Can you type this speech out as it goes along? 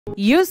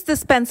Use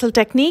this pencil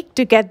technique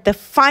to get the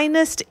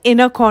finest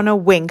inner corner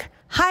wing.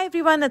 Hi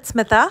everyone, it's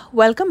Smitha.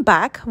 Welcome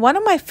back. One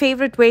of my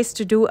favorite ways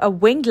to do a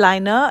wing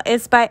liner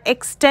is by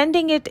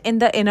extending it in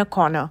the inner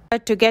corner.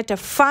 But to get a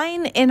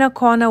fine inner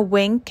corner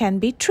wing can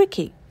be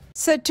tricky.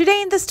 So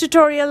today in this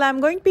tutorial,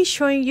 I'm going to be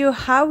showing you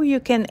how you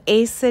can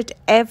ace it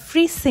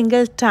every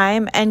single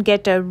time and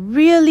get a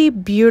really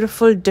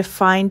beautiful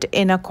defined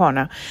inner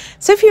corner.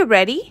 So if you're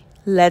ready,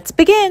 let's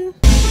begin.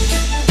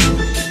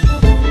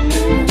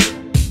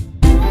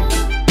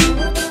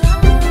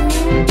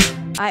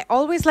 I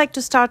always like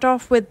to start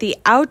off with the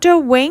outer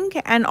wing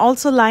and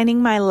also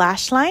lining my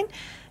lash line.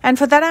 And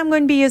for that, I'm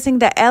going to be using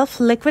the e.l.f.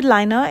 liquid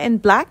liner in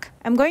black.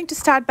 I'm going to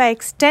start by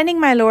extending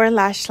my lower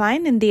lash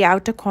line in the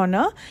outer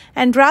corner.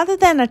 And rather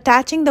than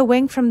attaching the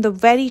wing from the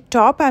very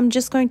top, I'm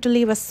just going to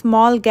leave a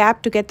small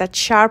gap to get that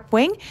sharp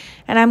wing.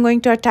 And I'm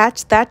going to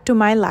attach that to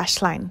my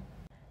lash line.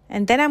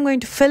 And then I'm going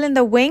to fill in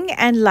the wing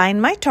and line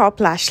my top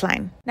lash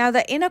line. Now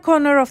the inner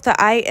corner of the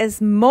eye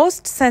is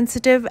most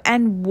sensitive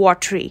and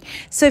watery.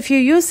 So if you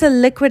use a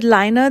liquid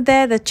liner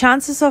there, the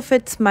chances of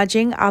it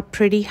smudging are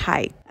pretty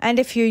high. And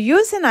if you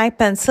use an eye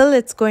pencil,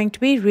 it's going to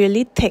be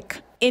really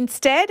thick.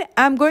 Instead,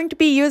 I'm going to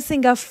be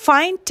using a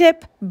fine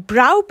tip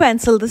brow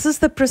pencil. This is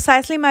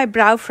precisely my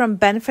brow from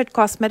Benefit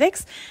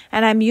Cosmetics.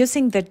 And I'm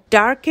using the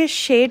darkest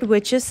shade,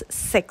 which is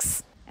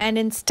 6. And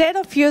instead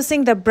of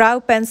using the brow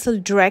pencil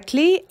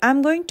directly,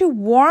 I'm going to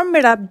warm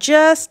it up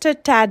just a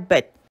tad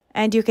bit.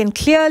 And you can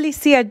clearly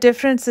see a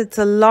difference. It's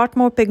a lot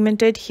more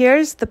pigmented.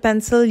 Here's the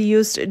pencil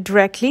used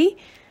directly.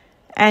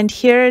 And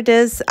here it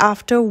is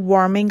after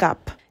warming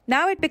up.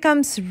 Now it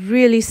becomes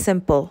really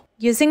simple.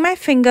 Using my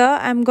finger,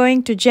 I'm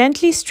going to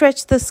gently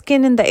stretch the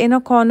skin in the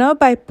inner corner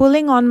by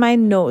pulling on my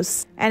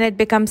nose. And it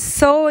becomes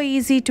so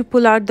easy to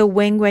pull out the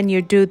wing when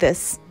you do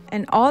this.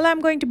 And all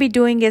I'm going to be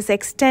doing is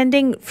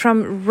extending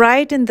from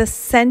right in the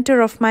center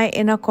of my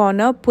inner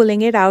corner,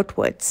 pulling it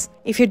outwards.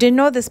 If you didn't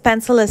know, this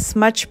pencil is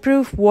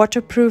smudge-proof,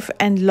 waterproof,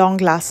 and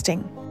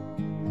long-lasting.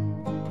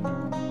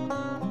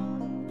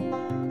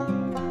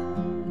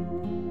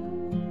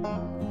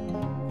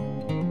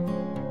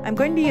 I'm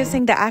going to be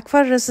using the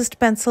Aqua Resist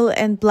pencil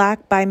in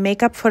black by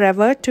Makeup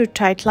Forever to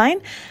tightline.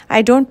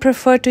 I don't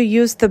prefer to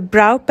use the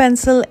brow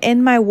pencil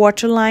in my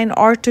waterline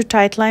or to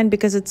tightline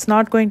because it's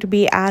not going to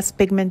be as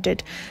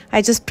pigmented.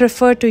 I just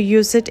prefer to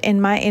use it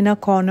in my inner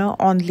corner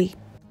only.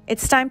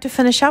 It's time to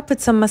finish up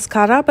with some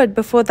mascara, but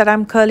before that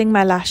I'm curling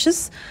my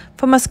lashes.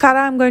 For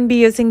mascara, I'm going to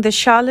be using the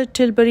Charlotte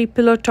Tilbury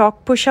Pillow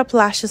Talk Push-Up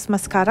Lashes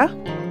Mascara.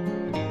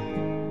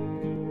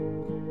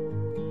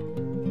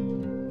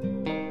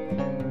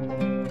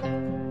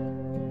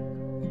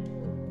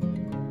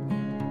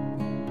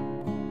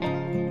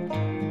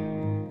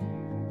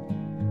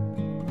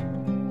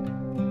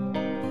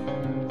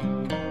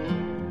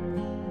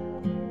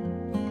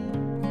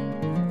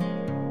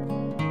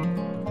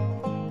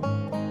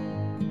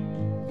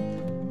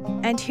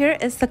 And here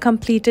is the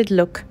completed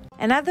look.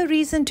 Another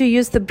reason to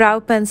use the brow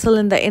pencil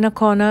in the inner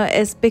corner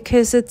is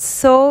because it's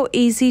so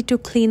easy to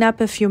clean up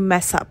if you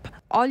mess up.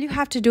 All you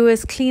have to do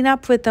is clean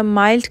up with a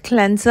mild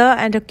cleanser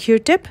and a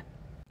Q-tip.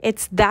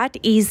 It's that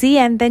easy,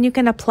 and then you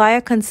can apply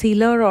a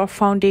concealer or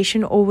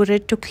foundation over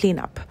it to clean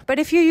up. But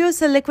if you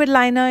use a liquid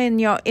liner in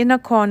your inner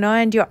corner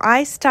and your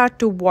eyes start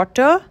to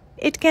water,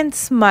 it can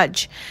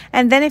smudge.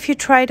 And then if you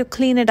try to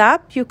clean it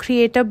up, you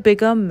create a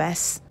bigger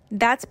mess.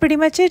 That's pretty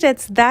much it.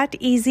 It's that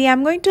easy.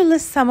 I'm going to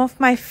list some of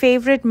my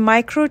favorite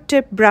micro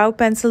tip brow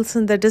pencils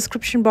in the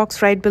description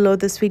box right below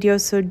this video,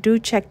 so do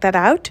check that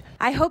out.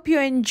 I hope you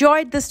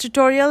enjoyed this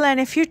tutorial, and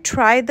if you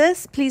try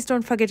this, please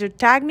don't forget to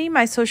tag me.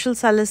 My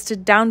socials are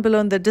listed down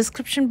below in the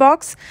description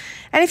box.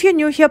 And if you're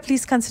new here,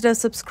 please consider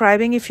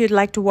subscribing if you'd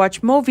like to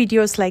watch more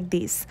videos like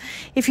these.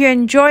 If you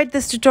enjoyed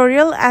this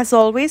tutorial, as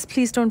always,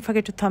 please don't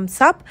forget to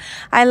thumbs up.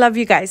 I love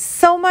you guys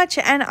so much,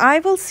 and I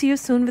will see you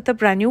soon with a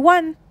brand new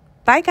one.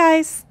 Bye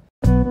guys.